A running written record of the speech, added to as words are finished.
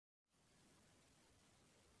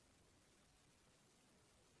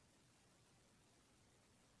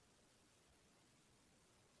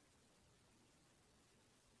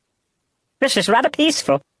This is rather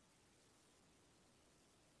peaceful.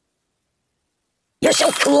 You're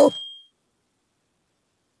so cool.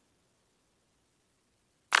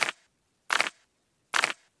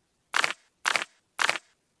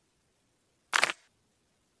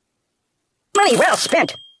 Money well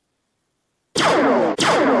spent.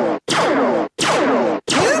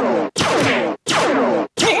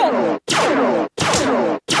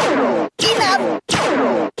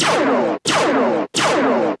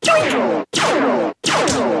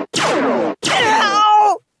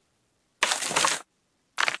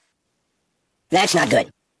 That's not good.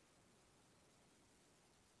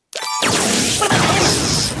 What about him?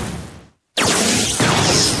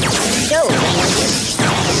 Go,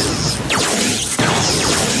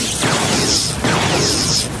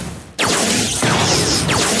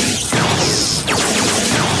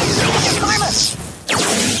 karma.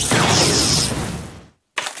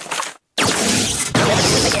 I'll never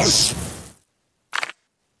sleep again.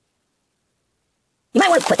 You might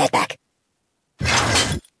want to put that back.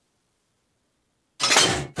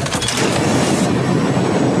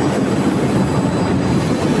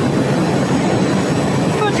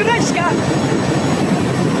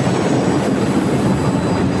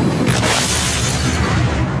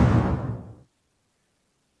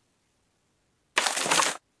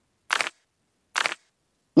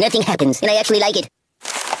 Nothing happens, and I actually like it.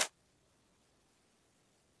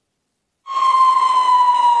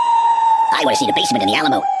 I want to see the basement in the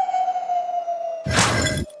Alamo.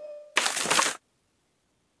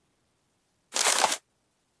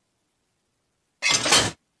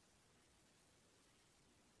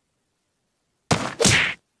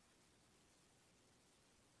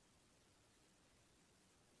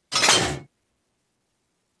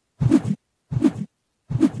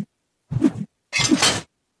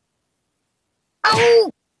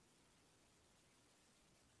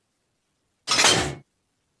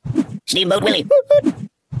 Steamboat Willie.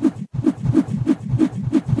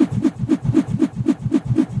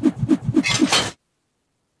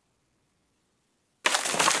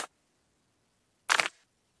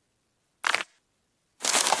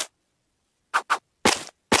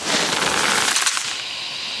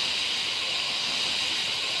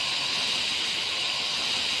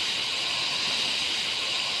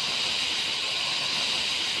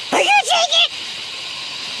 Are you take it?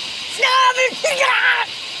 Stop!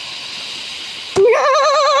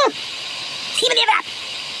 Even give up!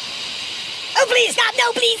 Oh, please, stop!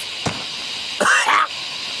 No, please!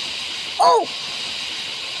 Oh!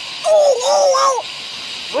 Oh!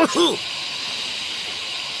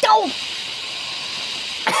 Don't!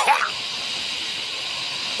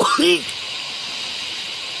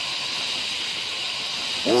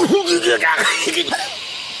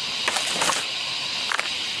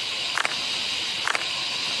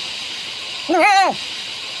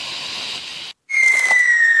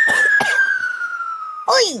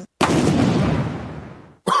 Oi!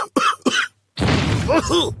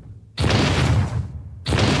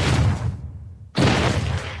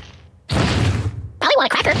 Probably want a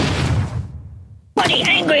cracker. Buddy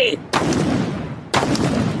angry!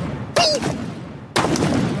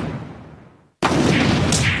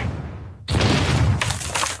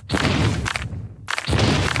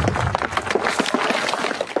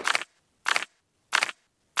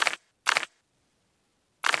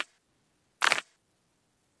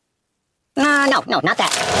 No, not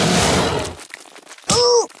that.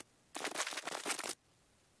 Ooh!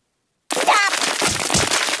 Stop!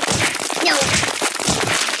 No!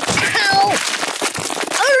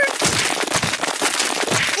 Ow!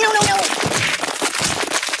 No!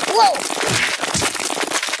 Whoa!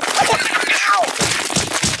 Ow!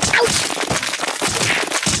 Ouch!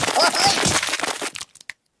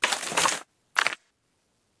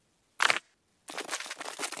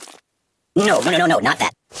 No, not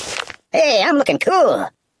that. Hey, I'm looking cool.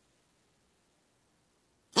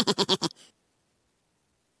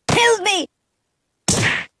 Help me!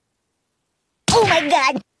 Oh my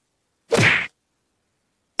God!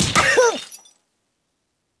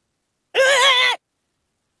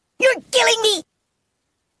 You're killing me!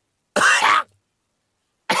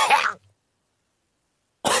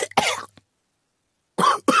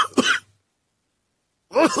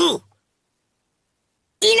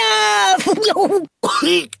 Enough! Stop!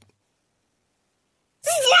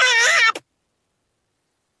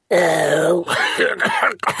 Oh.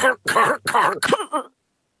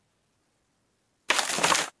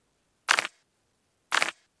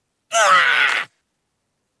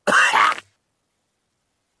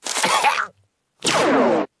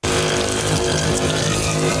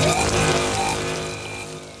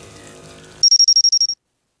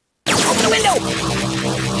 Open the window!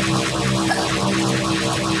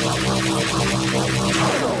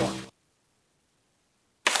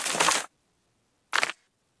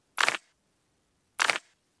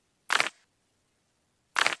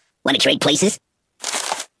 Want to trade places?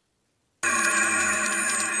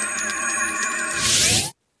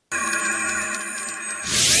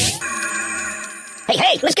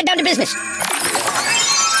 Hey, let's get down to business.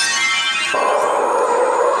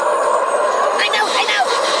 I know.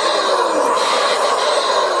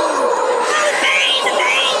 The pain.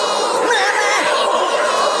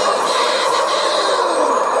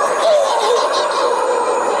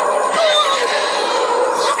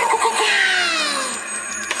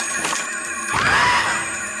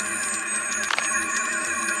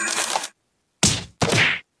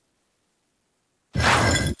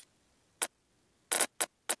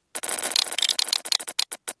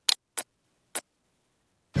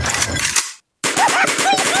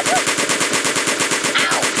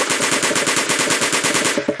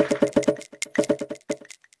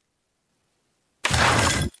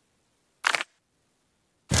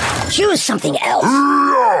 Choose something else.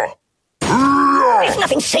 There's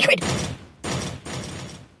nothing sacred.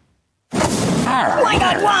 My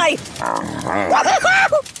God, why?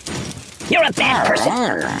 You're a bad person.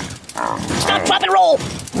 Stop, drop, and roll.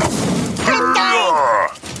 I'm dying.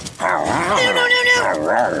 No.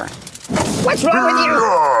 What's wrong with you?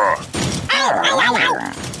 Ow.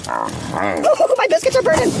 Oh, my biscuits are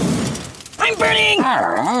burning. I'm burning.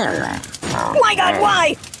 My God,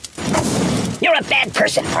 why? You're a bad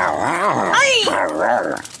person. Aye!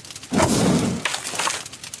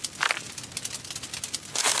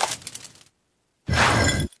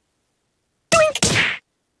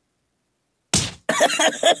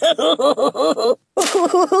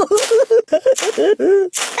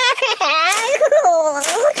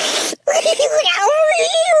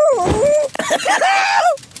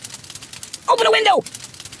 Open a window!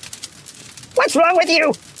 What's wrong with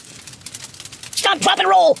you? Stop, drop, and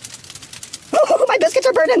roll! Oh, my biscuits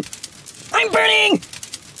are burning! I'm burning!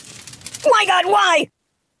 My God, why?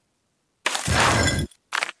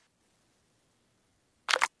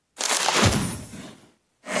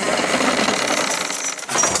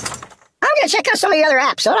 I'm gonna check out some of the other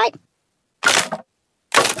apps, alright?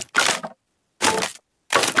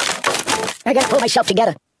 I gotta pull myself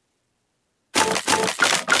together.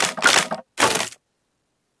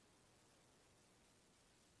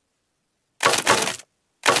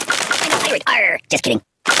 I'm a pirate, arr! Just kidding.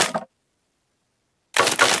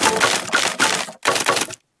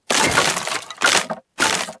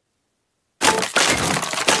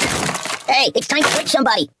 Hey, it's time to hurt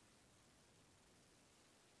somebody.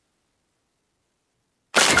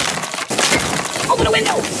 Open a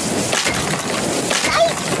window!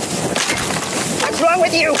 What's wrong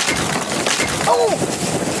with you? Oh!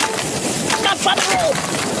 Stop, drop, and roll!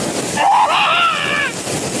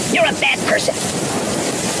 You're a bad person.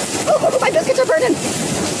 Oh, my biscuits are burning.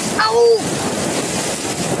 Oh!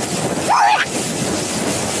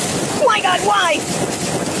 My God, why?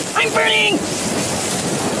 I'm burning!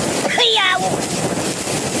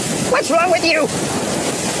 What's wrong with you?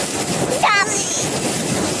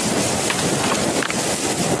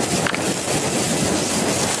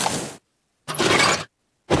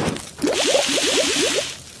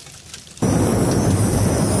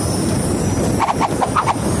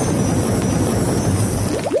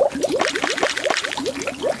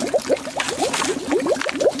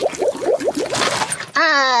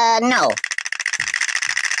 No.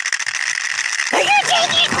 Are you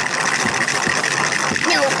taking it?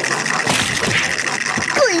 No.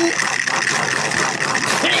 Please.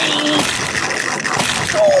 Please.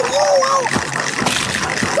 Oh.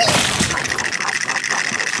 Please.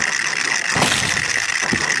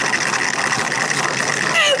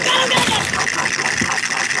 Oh, God.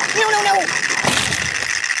 No.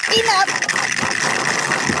 Enough.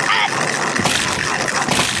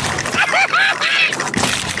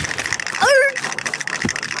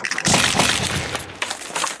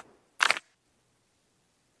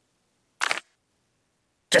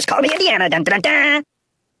 Just call me Indiana. Dun. Put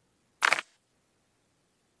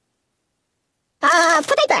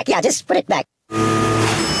it back. Yeah, just put it back.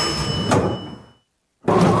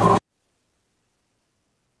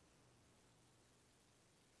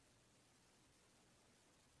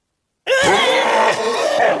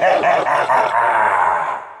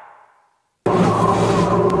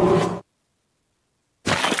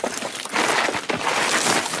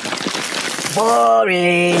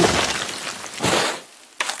 Boring.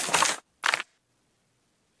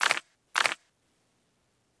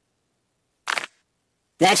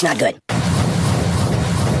 That's not good.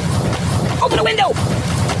 Open a window!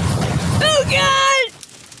 Oh, God!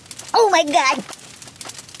 Oh my God!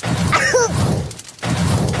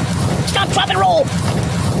 Stop, drop, and roll!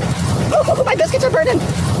 Oh, my biscuits are burning!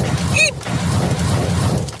 Eep.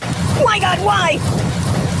 My God, why?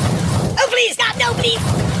 Oh, please, stop! No, please!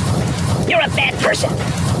 You're a bad person!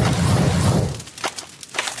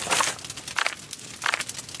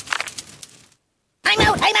 I'm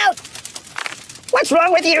out! I'm out! What's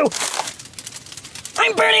wrong with you?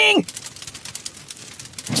 I'm burning!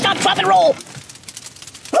 Stop, drop, and roll!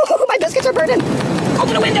 Oh, my biscuits are burning!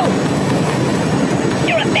 Open a window!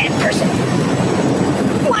 You're a bad person!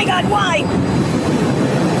 My God, why?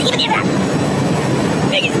 Make it stop!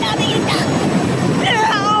 Make it stop!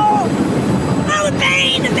 Ow! Oh, the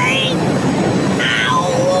pain! The pain!